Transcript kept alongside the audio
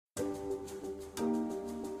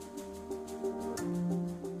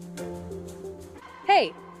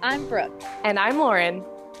I'm Brooke. And I'm Lauren.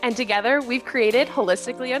 And together we've created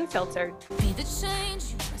Holistically Unfiltered. Be the change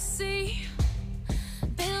you wanna see.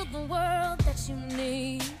 Build the world that you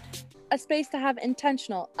need. A space to have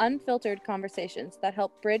intentional, unfiltered conversations that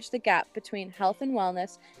help bridge the gap between health and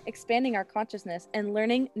wellness, expanding our consciousness, and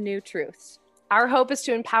learning new truths. Our hope is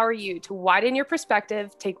to empower you to widen your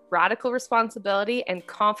perspective, take radical responsibility, and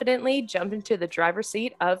confidently jump into the driver's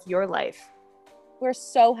seat of your life. We're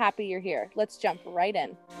so happy you're here. Let's jump right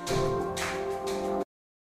in.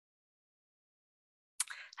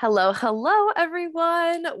 Hello,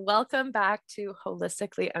 everyone. Welcome back to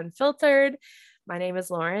Holistically Unfiltered. My name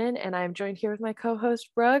is Lauren, and I'm joined here with my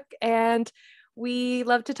co-host, Brooke, and we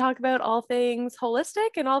love to talk about all things holistic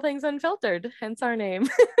and all things unfiltered, hence our name.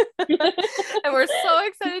 And we're so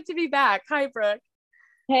excited to be back. Hi, Brooke.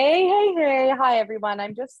 Hey. Hi, everyone.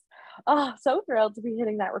 I'm just so thrilled to be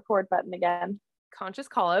hitting that record button again. Conscious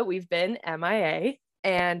call out. We've been MIA,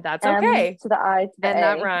 and that's okay. To the I to the and A.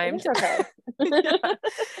 that rhymed. It's okay. Yeah.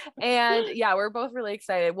 And yeah, we're both really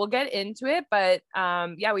excited. We'll get into it, but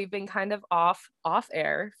yeah, we've been kind of off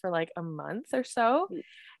air for like a month or so.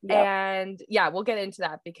 Yep. And yeah, we'll get into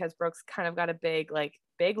that because Brooke's kind of got a big life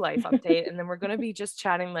update, and then we're going to be just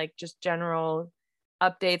chatting like just general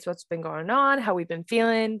updates, what's been going on, how we've been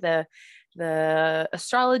feeling, the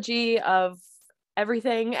astrology of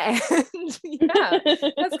everything. And yeah,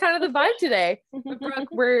 that's kind of the vibe today. But Brooke,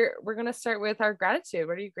 we're going to start with our gratitude.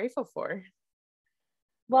 What are you grateful for?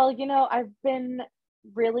 Well, I've been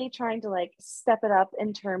really trying to like step it up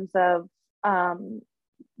in terms of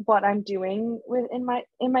what I'm doing in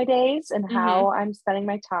my days and how I'm spending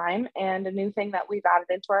my time. And a new thing that we've added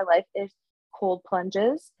into our life is cold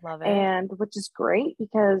plunges. Love it. And which is great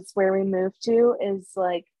because where we moved to is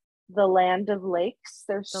like the land of lakes.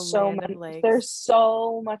 There's so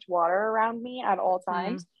much water around me at all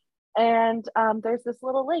times. And there's this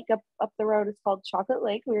little lake up the road. It's called Chocolate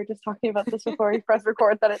Lake. We were just talking about this before we press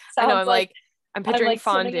record that it sounds I know, I'm picturing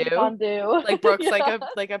fondue. Like Brooke's Yeah.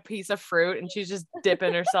 like a piece of fruit and she's just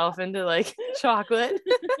dipping herself into like chocolate.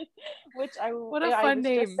 Which What a fun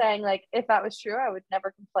name. Just saying, like, if that was true, I would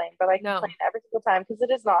never complain, but I complain No. every single time because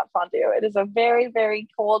it is not fondue. It is a very, very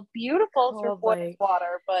cold, beautiful Cold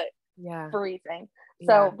water, but yeah, freezing. Yeah.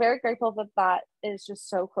 So very grateful that is just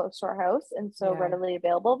so close to our house and so readily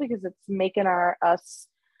available because it's making us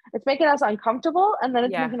uncomfortable and then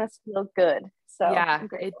it's making us feel good. So yeah,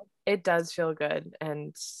 it does feel good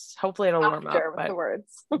and hopefully it'll warm up. With the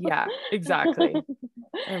words. Yeah, exactly.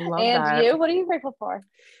 I love and that. You, what are you grateful for?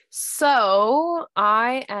 So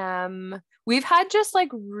we've had just like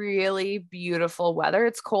really beautiful weather.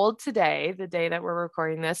 It's cold today, the day that we're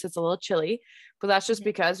recording this. It's a little chilly, but that's just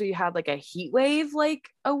because we had like a heat wave like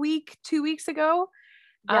 2 weeks ago.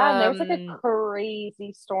 Yeah, and there was like a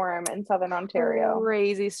crazy storm in Southern Ontario.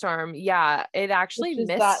 Crazy storm. Yeah, it actually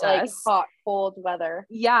missed that, like, us. hot, cold weather.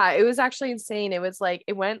 Yeah, it was actually insane. It was like,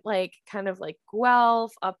 it went like kind of like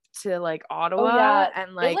Guelph up to like Ottawa. Oh, yeah.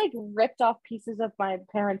 And like, it like ripped off pieces of my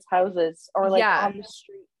parents' houses or like on the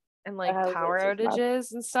street. And like power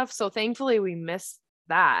outages and stuff. So thankfully we missed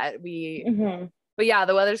that. But yeah,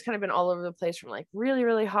 the weather's kind of been all over the place from like really,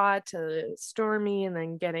 really hot to stormy and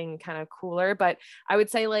then getting kind of cooler. But I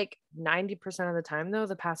would say like 90% of the time though,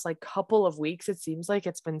 the past like couple of weeks, it seems like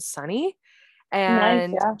it's been sunny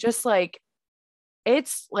and just like,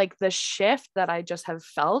 it's like the shift that I just have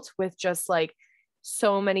felt with just like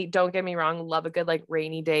so many, don't get me wrong, love a good like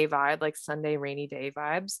rainy day vibe, like Sunday rainy day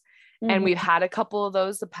vibes. And we've had a couple of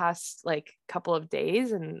those the past like couple of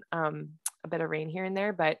days and a bit of rain here and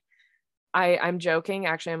there, but I'm joking.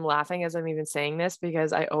 Actually, I'm laughing as I'm even saying this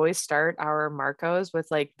because I always start our Marcos with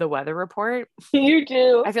like the weather report. You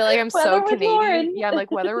do. I feel like I'm so Canadian. Lauren. Yeah, I'm like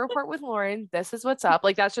weather report with Lauren. This is what's up.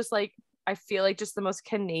 Like that's just like, I feel like just the most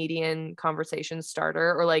Canadian conversation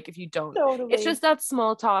starter, or like if you don't, it's just that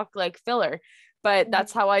small talk like filler. But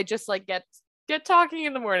that's how I just like get talking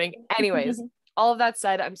in the morning. Anyways, all of that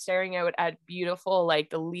said, I'm staring out at beautiful, like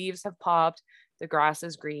the leaves have popped, the grass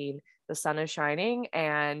is green, the sun is shining,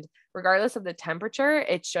 and regardless of the temperature,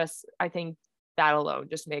 it's just, I think that alone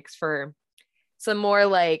just makes for some more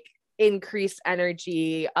like increased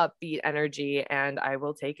energy, upbeat energy, and I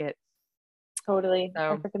will take it. Totally.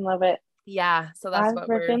 So, I freaking love it. Yeah, so that's what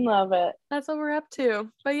we're up to.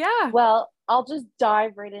 But yeah, well, I'll just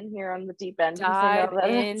dive right in here on the deep end. Dive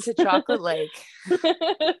into Chocolate Lake.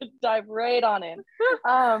 Dive right on in.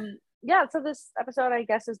 Yeah, so this episode I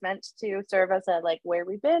guess is meant to serve as a like where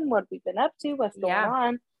we've been, what we've been up to, what's going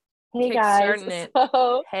on. Hey guys.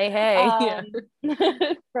 So hey.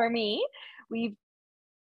 For me, we've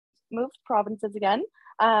moved provinces again.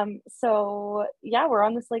 So yeah, we're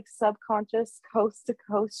on this like subconscious coast to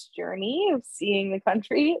coast journey of seeing the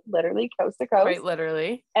country, literally coast to coast. Quite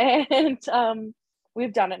literally. And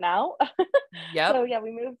we've done it now. Yep. So yeah,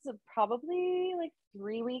 we moved probably like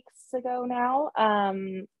 3 weeks ago now.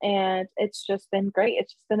 And it's just been great.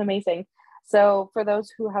 It's just been amazing. So for those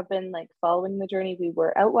who have been like following the journey, we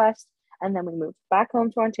were out west and then we moved back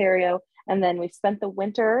home to Ontario. And then we spent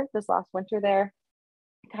this last winter there,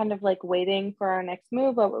 kind of like waiting for our next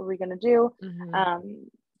move. What were we going to do?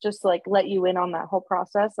 Just like let you in on that whole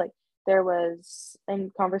process. Like there was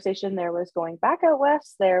in conversation, there was going back out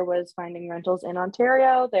west, there was finding rentals in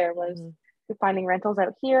Ontario, there was finding rentals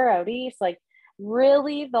out here, out east. Like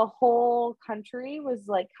really the whole country was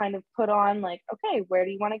like kind of put on like, okay, where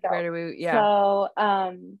do you want to go? Where do we, yeah. So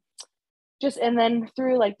just, and then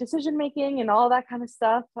through like decision making and all that kind of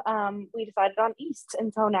stuff, we decided on east.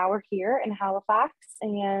 And so now we're here in Halifax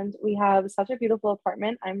and we have such a beautiful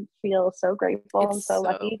apartment. I feel so grateful. I'm so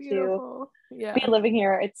lucky to be living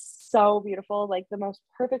here. It's so beautiful, like the most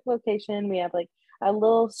perfect location. We have like a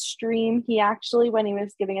little stream. He actually, when he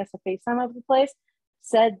was giving us a FaceTime of the place,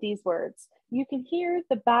 said these words: "You can hear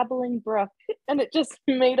the babbling brook," and it just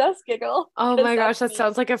made us giggle. Oh my gosh, that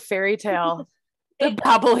sounds like a fairy tale. The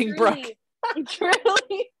babbling brook. It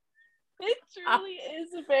truly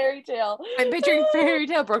is a fairy tale. I'm picturing fairy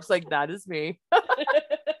tale. Brooke's like, that is me.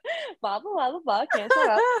 Blah blah blah, can't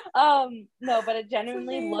shut up. No, but it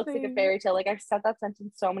genuinely looks like a fairy tale. Like I've said that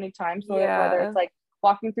sentence so many times, whether it's like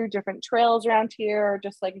walking through different trails around here or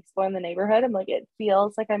just like exploring the neighborhood, and like it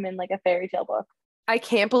feels like I'm in like a fairy tale book. I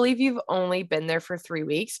can't believe you've only been there for 3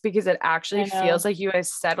 weeks, because it actually feels like you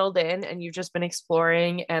guys settled in and you've just been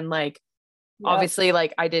exploring. And like obviously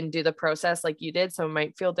like I didn't do the process like you did, so it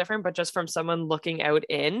might feel different, but just from someone looking out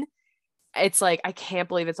in, it's like I can't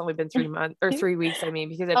believe it's only been 3 months or 3 weeks, I mean,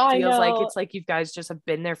 because it feels like it's like you guys just have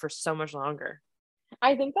been there for so much longer.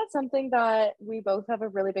 I think that's something that we both have a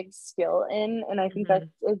really big skill in, and I think that's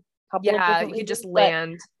a couple of different you just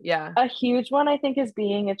land. A huge one I think is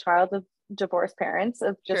being a child of divorced parents,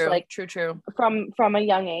 of just true from a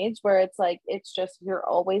young age, where it's like it's just you're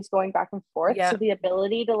always going back and forth. So the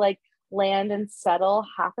ability to like land and settle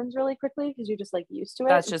happens really quickly because you're just like used to it.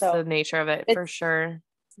 That's just the nature of it, for sure.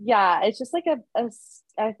 Yeah, it's just like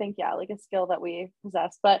I think like a skill that we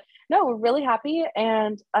possess. But no, we're really happy,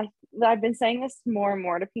 and I've been saying this more and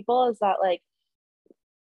more to people, is that like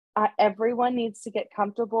everyone needs to get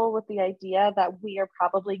comfortable with the idea that we are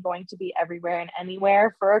probably going to be everywhere and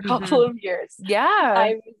anywhere for a couple of years. We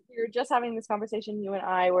were just having this conversation, you and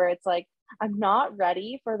I, where it's like I'm not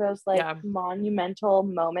ready for those like monumental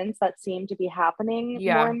moments that seem to be happening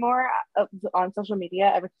more and more on social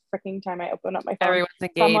media. Every freaking time I open up my phone, everyone's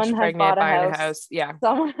engaged, someone has bought a house.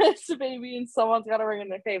 Someone has a baby and someone's got a ring in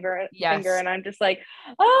their finger, and I'm just like,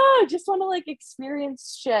 I just want to like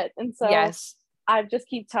experience shit. And so I just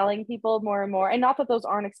keep telling people more and more, and not that those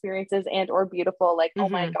aren't experiences and or beautiful, like oh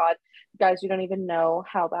my god, guys, you don't even know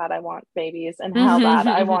how bad I want babies and how bad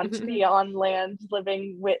I want to be on land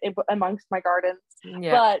living amongst my gardens.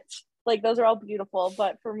 But like those are all beautiful,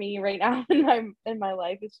 but for me right now in my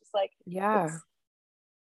life, it's just like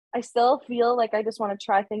I still feel like I just want to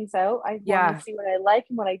try things out. I want to see what I like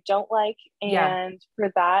and what I don't like, and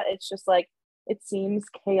for that it's just like it seems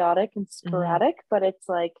chaotic and sporadic, but it's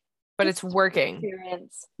like it's working.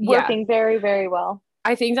 Working very, very well.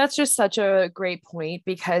 I think that's just such a great point,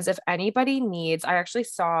 because if anybody needs, I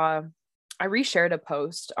reshared a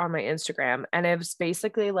post on my Instagram, and it was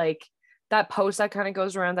basically like that post that kind of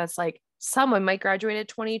goes around that's like someone might graduate at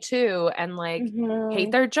 22 and like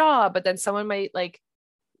hate their job, but then someone might like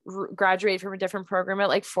graduate from a different program at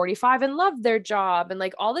like 45 and love their job, and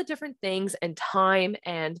like all the different things and time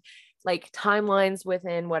and like timelines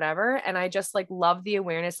within whatever. And I just like love the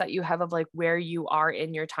awareness that you have of like where you are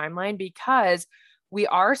in your timeline, because we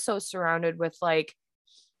are so surrounded with like,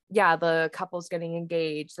 the couples getting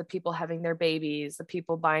engaged, the people having their babies, the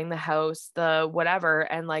people buying the house, the whatever.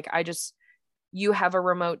 And like, you have a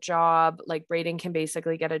remote job, like Braden can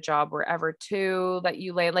basically get a job wherever too that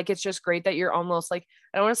you land. Like, it's just great that you're almost like,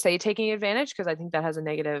 I don't want to say taking advantage, because I think that has a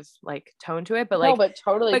negative like tone to it, but like,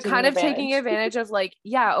 but kind of taking advantage of like,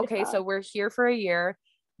 okay, so we're here for a year.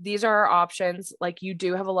 These are our options. Like, you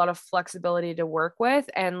do have a lot of flexibility to work with.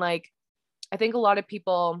 And like, I think a lot of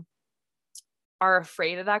people are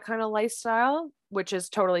afraid of that kind of lifestyle, which is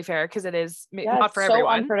totally fair, because it is not for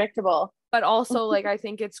everyone. So unpredictable. But also like, I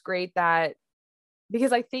think it's great that,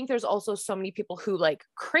 because I think there's also so many people who like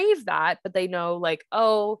crave that, but they know like,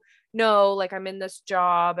 oh no, like I'm in this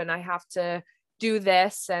job and I have to do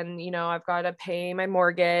this, and I've got to pay my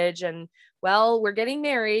mortgage, and well, we're getting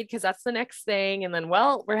married because that's the next thing, and then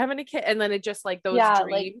well, we're having a kid, and then it just like those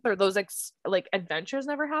dreams or those like adventures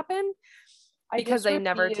never happen because they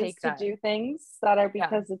never take to do things that are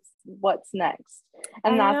because it's what's next.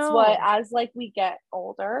 And that's what, as like we get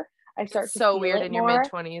older, I start to feel weird it in more. your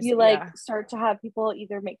mid-20s. You like start to have people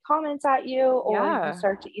either make comments at you, or you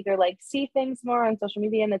start to either like see things more on social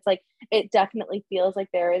media, and it's like it definitely feels like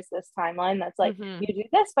there is this timeline that's like you do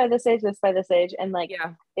this by this age, and like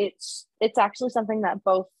it's actually something that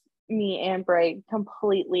both me and Bray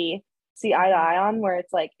completely see eye to eye on, where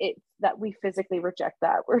it's like that we physically reject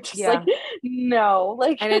that. We're just like, no,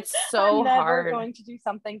 like, and it's so I'm never hard going to do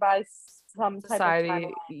something by some society. Type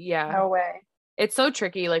of timeline. No way. It's so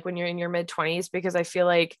tricky, like when you're in your mid-20s, because I feel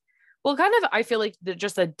like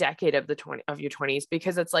just a decade of your 20s,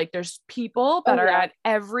 because it's like there's people that are at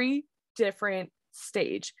every different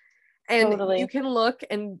stage, and you can look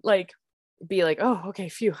and like be like, oh, okay,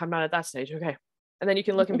 phew, I'm not at that stage, okay. And then you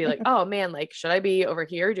can look and be like, oh man, like, should I be over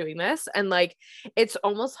here doing this? And like, it's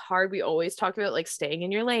almost hard. We always talk about like staying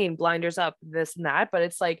in your lane, blinders up, this and that, but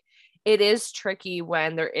it's like, it is tricky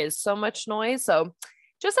when there is so much noise. So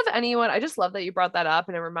just if anyone, I just love that you brought that up,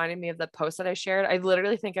 and it reminded me of the post that I shared. I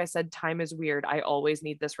literally think I said, time is weird. I always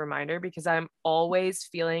need this reminder, because I'm always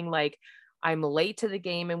feeling like I'm late to the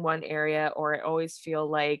game in one area, or I always feel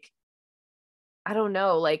like, I don't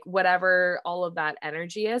know, like whatever all of that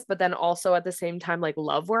energy is, but then also at the same time, like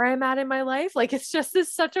love where I'm at in my life. Like, it's just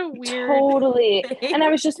such a weird thing. And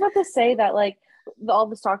I was just about to say that, like, all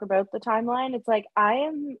this talk about the timeline, it's like I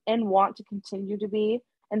am and want to continue to be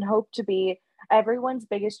and hope to be everyone's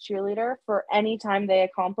biggest cheerleader for any time they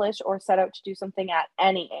accomplish or set out to do something at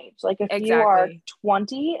any age. Like, if you are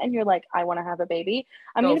 20 and you're like, I want to have a baby,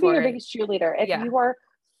 I'm going to be your biggest cheerleader. If you are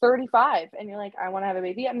 35 and you're like, I want to have a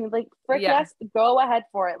baby, I mean, like, frick yes, go ahead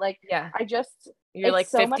for it. Like, you're like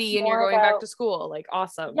 50 and you're going back to school, like,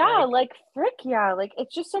 awesome. Like frick like,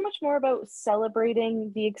 it's just so much more about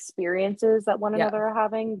celebrating the experiences that one another are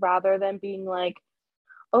having, rather than being like,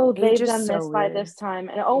 oh, they've done this by this time,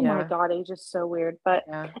 and oh my god, age is so weird. But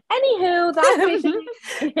anywho, that's basically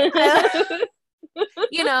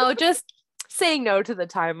just saying no to the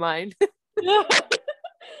timeline.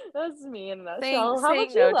 That's me in a nutshell.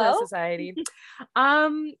 Saying no to society.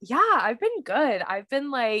 I've been good. I've been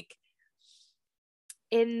like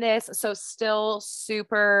in this, so still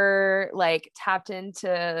super like tapped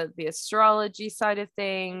into the astrology side of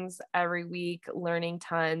things every week, learning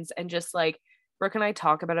tons, and just like Brooke and I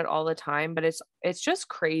talk about it all the time, but it's just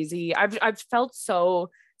crazy. I've felt so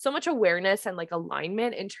much awareness and like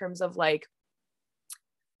alignment in terms of like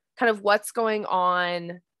kind of what's going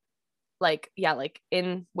on, like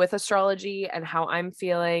in with astrology and how I'm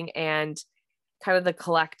feeling, and kind of the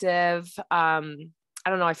collective. I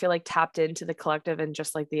don't know, I feel like tapped into the collective and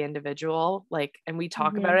just like the individual, like, and we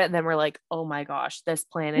talk about it, and then we're like, oh my gosh, this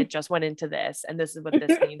planet just went into this, and this is what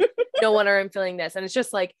this means. No wonder I'm feeling this. And it's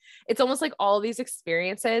just like, it's almost like all these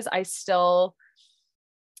experiences, I still,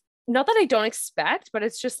 not that I don't expect, but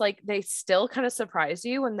it's just like they still kind of surprise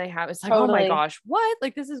you when they have, it's like, oh my gosh, what,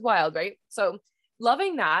 like, this is wild, right? So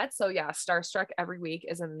loving that. So yeah, Starstruck every week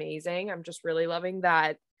is amazing. I'm just really loving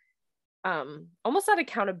that, almost that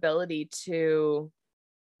accountability to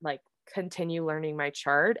like continue learning my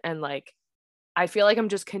chart. And like, I feel like I'm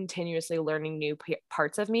just continuously learning new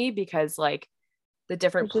parts of me, because like the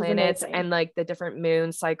different planets and like the different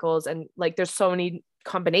moon cycles, and like there's so many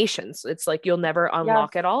combinations. It's like you'll never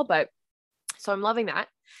unlock it all, but so I'm loving that.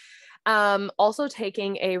 Also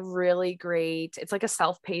taking a really great, it's like a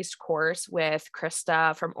self-paced course with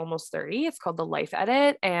Krista from Almost 30. It's called the Life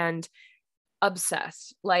Edit, and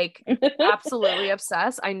obsessed, like absolutely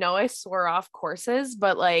obsessed. I know I swore off courses,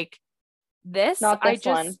 but like this, I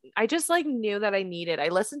just like knew that I needed. I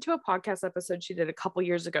listened to a podcast episode she did a couple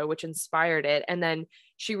years ago, which inspired it. And then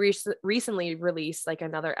she recently released like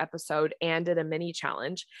another episode and did a mini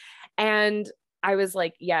challenge. And I was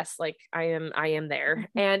like, yes, like I am there.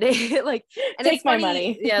 And it like, and take it's funny, my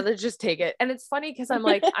money. Yeah, let's just take it. And it's funny because I'm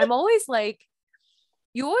like, I'm always like,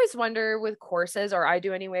 you always wonder with courses, or I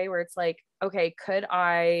do anyway, where it's like, okay, could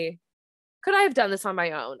I have done this on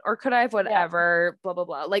my own, or could I have whatever, blah, blah,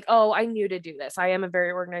 blah. Like, oh, I knew to do this. I am a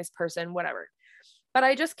very organized person, whatever. But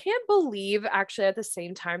I just can't believe actually at the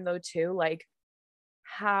same time though, too, like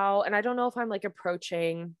how, and I don't know if I'm like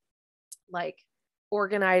approaching like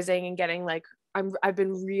organizing and getting like, I've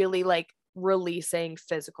been really like releasing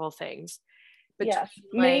physical things.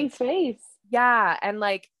 Main space. Yeah. And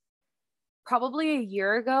like probably a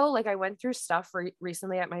year ago, like I went through stuff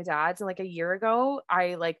recently at my dad's, and like a year ago,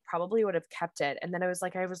 I like probably would have kept it. And then I was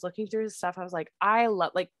looking through the stuff. I was like, I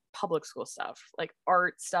love like public school stuff, like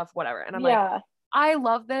art stuff, whatever. And I'm like, I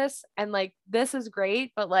love this. And like, this is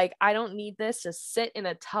great, but like, I don't need this to sit in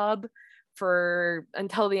a tub for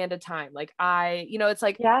until the end of time. Like it's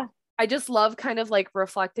like, I just love kind of like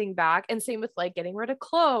reflecting back, and same with like getting rid of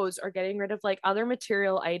clothes or getting rid of like other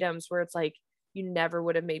material items where it's like, you never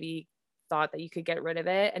would have maybe thought that you could get rid of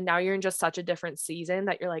it. And now you're in just such a different season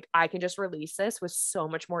that you're like, I can just release this with so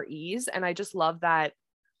much more ease. And I just love that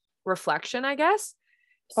reflection, I guess.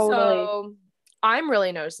 Totally. So I'm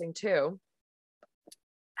really noticing too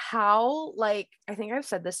how, like, I think I've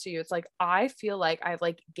said this to you. It's like, I feel like I've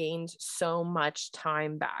like gained so much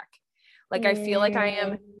time back. Like, I feel like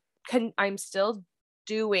I'm still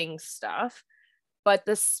doing stuff, but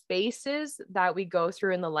the spaces that we go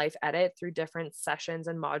through in the life edit through different sessions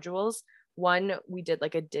and modules, one, we did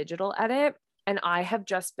like a digital edit, and I have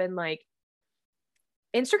just been like,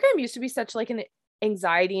 Instagram used to be such like an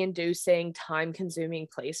anxiety inducing, time consuming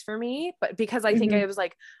place for me, but because I think I was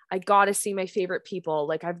like, I gotta see my favorite people,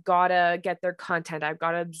 like I've gotta get their content, I've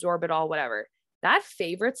gotta absorb it all, whatever. That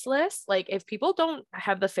favorites list, like if people don't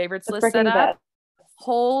have the favorites list set up,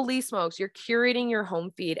 holy smokes, you're curating your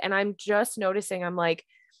home feed. And I'm just noticing, I'm like,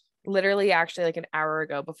 literally actually like an hour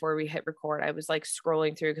ago before we hit record, I was like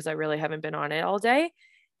scrolling through because I really haven't been on it all day.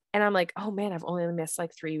 And I'm like, oh man, I've only missed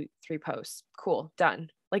like three posts. Cool.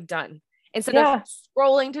 Done. Like done. Instead of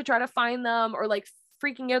scrolling to try to find them or like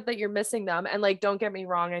freaking out that you're missing them. And like, don't get me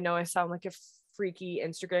wrong, I know I sound like a freaky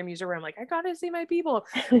Instagram user where I'm like, I gotta see my people.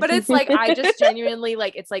 But it's like, I just genuinely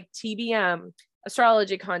like, it's like TBM,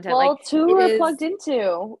 astrology content. Well, like two we're plugged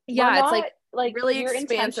into. Yeah, it's like really you're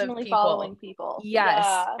intentionally following people. Yes.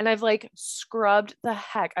 Yeah. And I've like scrubbed the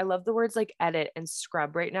heck. I love the words like edit and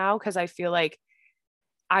scrub right now, because I feel like,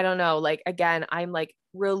 I don't know, like again, I'm like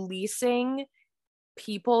releasing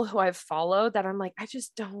people who I've followed that I'm like, I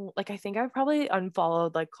just don't like, I think I've probably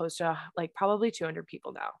unfollowed like close to like probably 200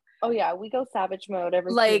 people now. Oh yeah, we go savage mode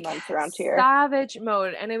every 3 months around here. Savage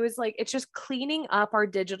mode. And it was like, it's just cleaning up our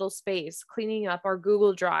digital space, cleaning up our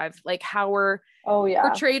Google Drive, like how we're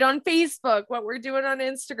portrayed on Facebook, what we're doing on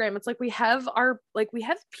Instagram. It's like we have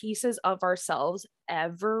pieces of ourselves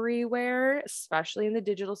everywhere, especially in the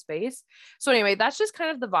digital space. So anyway, that's just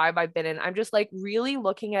kind of the vibe I've been in. I'm just like really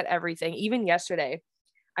looking at everything. Even yesterday,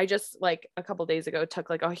 I just like a couple days ago took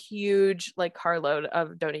like a huge like carload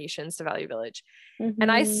of donations to Value Village.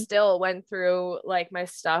 And I still went through like my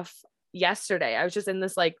stuff yesterday. I was just in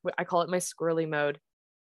this, like, I call it my squirrely mode.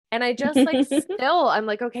 And I just like, still, I'm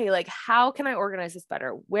like, okay, like, how can I organize this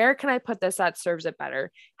better? Where can I put this that serves it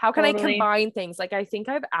better? How can I combine things? Like, I think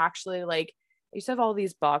I've actually like, I used to have all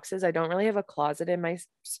these boxes. I don't really have a closet in my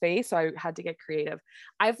space. So I had to get creative.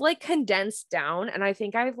 I've like condensed down, and I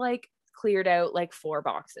think I've like cleared out like 4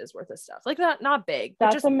 boxes worth of stuff. Like not big.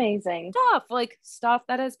 That's just amazing. Stuff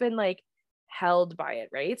that has been like held by it,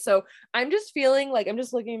 right? So I'm just feeling like, I'm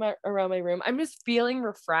just looking around my room. I'm just feeling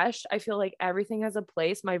refreshed. I feel like everything has a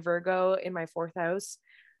place. My Virgo in my 4th house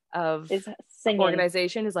of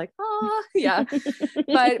organization is like, yeah.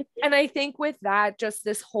 And I think with that, just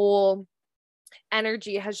this whole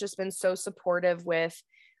energy has just been so supportive with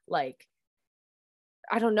like,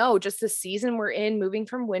 I don't know, just the season we're in, moving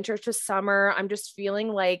from winter to summer. I'm just feeling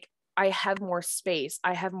like I have more space.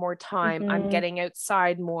 I have more time. I'm getting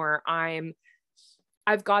outside more.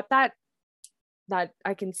 I've got that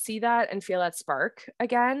I can see that and feel that spark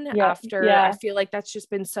again after I feel like that's just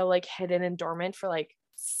been so like hidden and dormant for like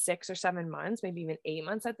 6 or 7 months, maybe even 8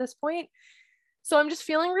 months at this point. So I'm just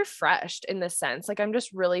feeling refreshed in this sense. Like I'm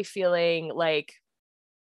just really feeling like,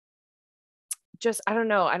 just, I don't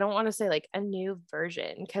know, I don't want to say like a new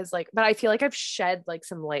version, because like, but I feel like I've shed like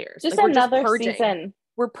some layers. Just like, another season.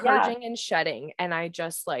 We're purging and shedding, and I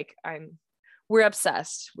just like, we're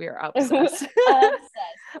obsessed. We are obsessed. Obsessed.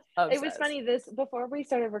 It was funny, this before we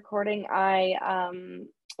started recording, I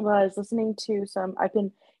was listening to I've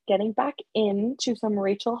been getting back into some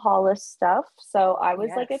Rachel Hollis stuff. So I was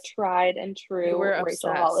like a tried and true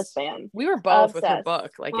Rachel Hollis fan. We were both with her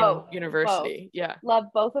book, like in university. Yeah. Loved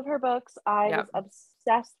both of her books. I was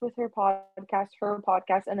obsessed with her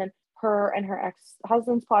podcast, and then her and her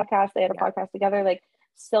ex-husband's podcast. They had a podcast together, like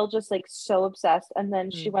still just like so obsessed. And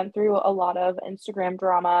then she went through a lot of Instagram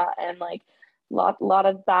drama and like lot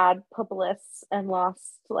of bad publicists, and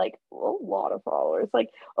lost like a lot of followers, like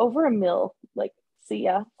over 1 million. Like, see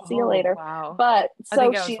you later. Wow. But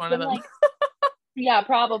so she's been like, yeah,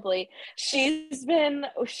 probably. She's been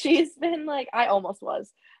like, I almost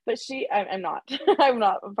was. but I'm not I'm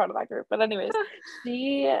not a part of that group, but anyways,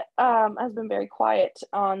 she has been very quiet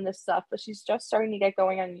on this stuff, but she's just starting to get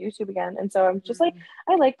going on YouTube again, and so I'm just like,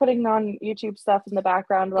 I like putting on YouTube stuff in the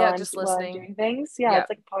background while I'm doing things. It's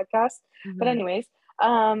like a podcast. But anyways,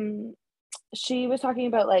 she was talking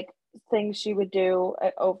about like things she would do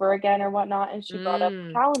over again or whatnot, and she brought up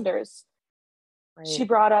calendars. She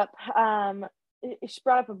brought up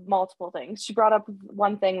multiple things. She brought up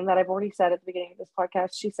one thing that I've already said at the beginning of this podcast.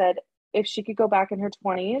 She said if she could go back in her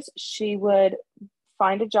 20s, she would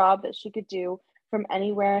find a job that she could do from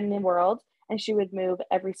anywhere in the world, and she would move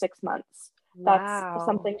every 6 months. That's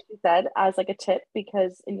something she said as like a tip,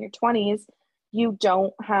 because in your 20s, you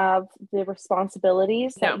don't have the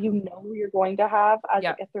responsibilities that you know you're going to have as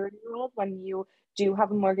like a 30-year-old when you do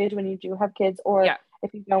have a mortgage, when you do have kids, or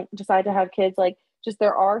if you don't decide to have kids, like just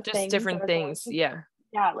there are just different things.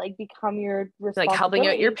 Like become your responsibility, like helping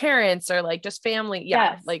out your parents or like just family.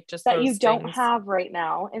 Like just that those you don't things. have right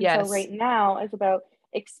now. And so right now is about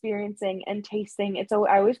experiencing and tasting. And so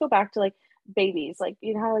I always go back to like babies, like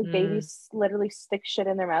you know how like babies literally stick shit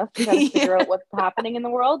in their mouth to try to figure out what's happening in the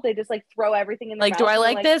world. They just like throw everything in their mouth. Do I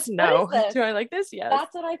like this? No. Do I like this? Yes.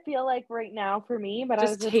 That's what I feel like right now for me, but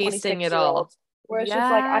just tasting it all. Where it's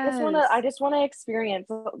just like I just want to experience.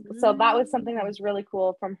 So that was something that was really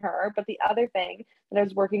cool from her. But the other thing that I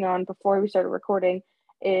was working on before we started recording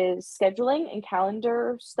is scheduling and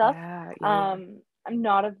calendar stuff. I'm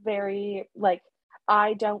not a very like,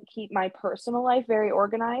 I don't keep my personal life very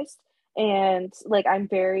organized, and like I'm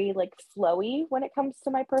very like flowy when it comes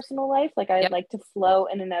to my personal life. Like I like to flow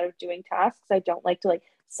in and out of doing tasks. I don't like to like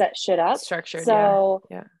set shit up structured. So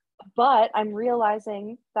but I'm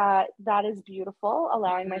realizing that is beautiful,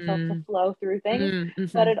 allowing myself to flow through things,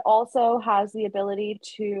 but it also has the ability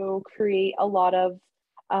to create a lot of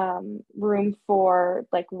room for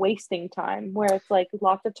like wasting time, where it's like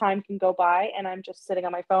lots of time can go by and I'm just sitting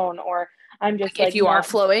on my phone, or I'm just like if you are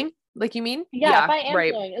flowing, like you mean? If I am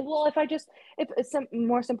flowing. Well, if it's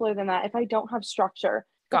more simpler than that, if I don't have structure,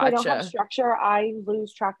 if I don't have structure, I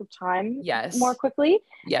lose track of time more quickly.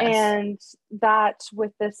 And that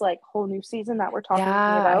with this like whole new season that we're talking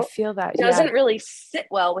about, I feel that doesn't really sit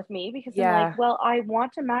well with me, because I'm like, well, I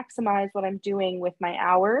want to maximize what I'm doing with my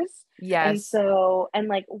hours. And so, and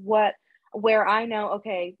like where I know,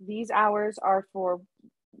 okay, these hours are for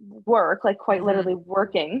work, like quite literally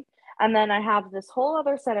working. And then I have this whole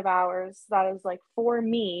other set of hours that is like for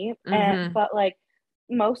me. And, but like,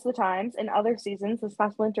 most of the times in other seasons this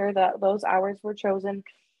past winter, that those hours were chosen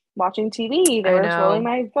watching TV. They were scrolling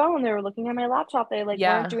my phone. They were looking at my laptop. They like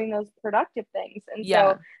weren't doing those productive things. And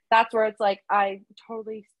so that's where it's like, I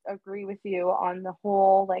totally agree with you on the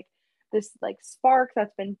whole, like this like spark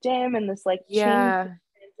that's been dim, and this like change,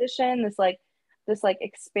 transition, this like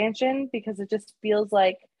expansion, because it just feels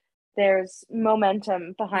like there's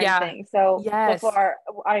momentum behind things. So before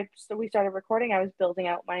we started recording, I was building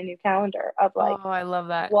out my new calendar of like, I love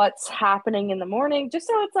that, what's happening in the morning, just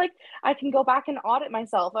so it's like I can go back and audit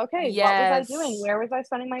myself. Okay, what was I doing? Where was I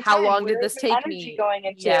spending my time? How long did this take me? Going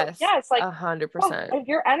into it's like 100%.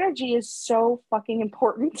 Your energy is so fucking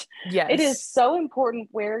important. It is so important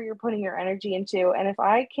where you're putting your energy into. And if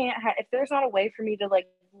I can't if there's not a way for me to like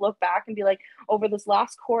look back and be like, over this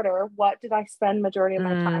last quarter, what did I spend majority of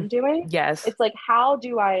my time doing? It's like, how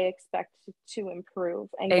do I expect to improve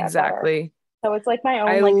and get better? So it's like my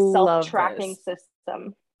own like self-tracking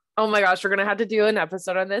system. Oh my gosh, we're gonna have to do an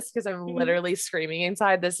episode on this, because I'm literally screaming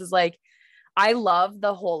inside. This is like, I love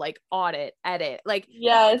the whole like audit, edit, like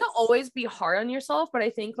to always be hard on yourself, but I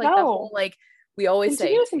think like the whole like, we always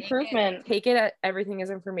say take it at everything as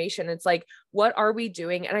information. It's like, what are we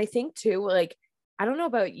doing? And I think too, like, I don't know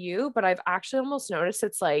about you, but I've actually almost noticed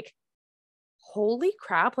it's like, holy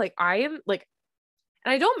crap, like I am like,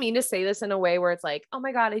 and I don't mean to say this in a way where it's like, oh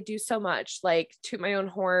my God, I do so much, like toot my own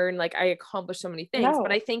horn, like I accomplish so many things.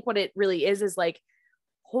 But I think what it really is like,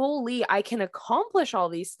 holy, I can accomplish all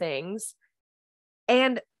these things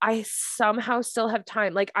and I somehow still have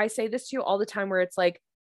time. Like I say this to you all the time, where it's like,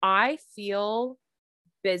 I feel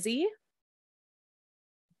busy,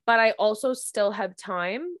 but I also still have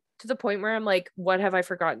time, to the point where I'm like, what have I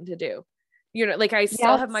forgotten to do? You know, like I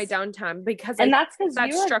still have my downtime, because that's because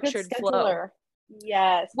that structured flow.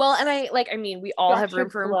 Well, and I mean, we all have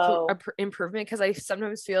room for improvement, because I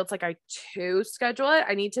sometimes feel it's like I too schedule it.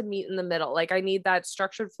 I need to meet in the middle. Like I need that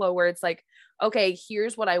structured flow where it's like, okay,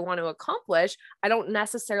 here's what I want to accomplish. I don't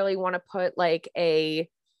necessarily want to put like a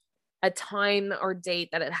time or date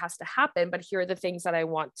that it has to happen, but here are the things that I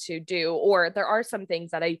want to do. Or there are some things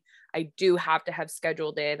that I do have to have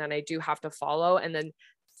scheduled in and I do have to follow. And then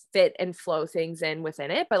fit and flow things in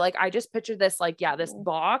within it. But like, I just picture this, like, this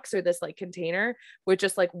box or this like container with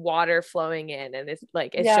just like water flowing in. And it's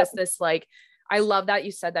like, it's just this, like, I love that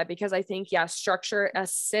you said that, because I think, structure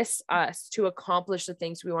assists us to accomplish the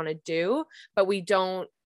things we want to do, but we don't,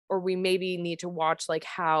 or we maybe need to watch like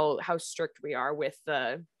how strict we are with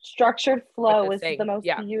the structured flow is the most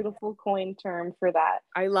beautiful coin term for that.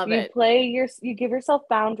 I love it. You give yourself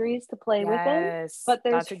boundaries to play within, but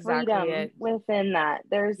there's freedom within that.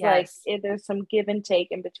 There's there's some give and take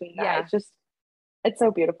in between that. It's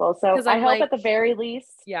so beautiful. So I hope at the very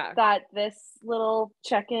least that this little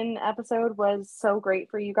check-in episode was so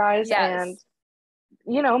great for you guys, and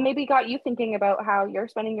you know, maybe got you thinking about how you're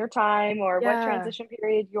spending your time, or what transition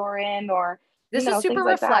period you're in, or this is super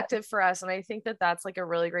reflective for us. And I think that that's like a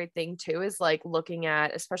really great thing too, is like looking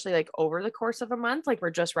at, especially like over the course of a month, like we're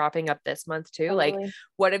just wrapping up this month too. Like,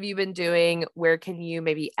 what have you been doing? Where can you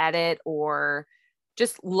maybe edit or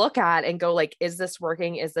just look at and go like, is this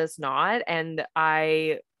working? Is this not? And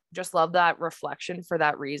I just love that reflection for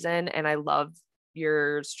that reason. And I love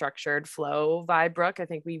your structured flow vibe, Brooke. I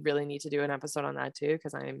think we really need to do an episode on that too,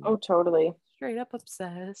 because I'm totally straight up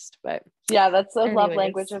obsessed. But that's a love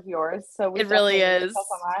language of yours, so it really is.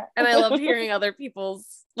 And I love hearing other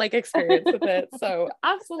people's like experience with it, so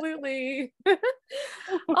absolutely.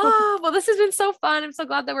 Oh well, this has been so fun. I'm so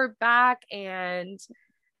glad that we're back, and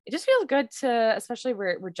it just feels good to, especially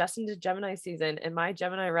we're just into Gemini season, and my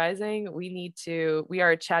Gemini rising, we are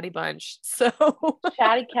a chatty bunch. So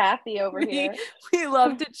chatty Kathy over here. We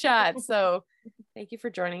love to chat. So thank you for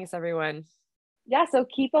joining us, everyone. Yeah. So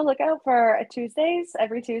keep a lookout for Tuesdays,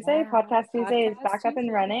 every Tuesday. Podcast Tuesday is back up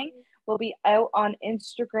and running. We'll be out on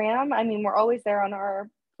Instagram. I mean, we're always there on our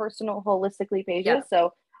personal Holistically pages. Yeah.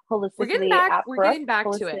 So Holistically at Brooke, getting back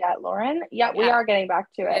to it. At Lauren. Yeah, we are getting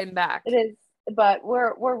back to it. Getting back. It is. But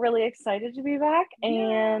we're really excited to be back,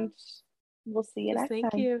 and we'll see you next time.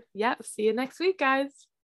 Thank you. Yeah, see you next week, guys.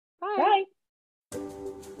 Bye.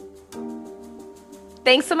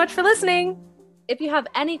 Thanks so much for listening. If you have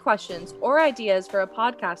any questions or ideas for a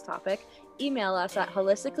podcast topic, email us at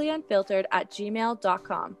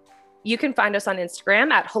holisticallyunfiltered@gmail.com. You can find us on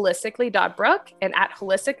Instagram at holistically.brooke and at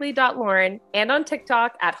holistically.lauren, and on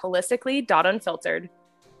TikTok at holistically.unfiltered.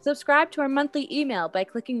 Subscribe to our monthly email by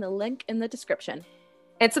clicking the link in the description.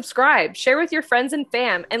 And subscribe, share with your friends and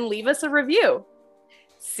fam, and leave us a review.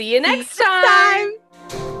 See you next time.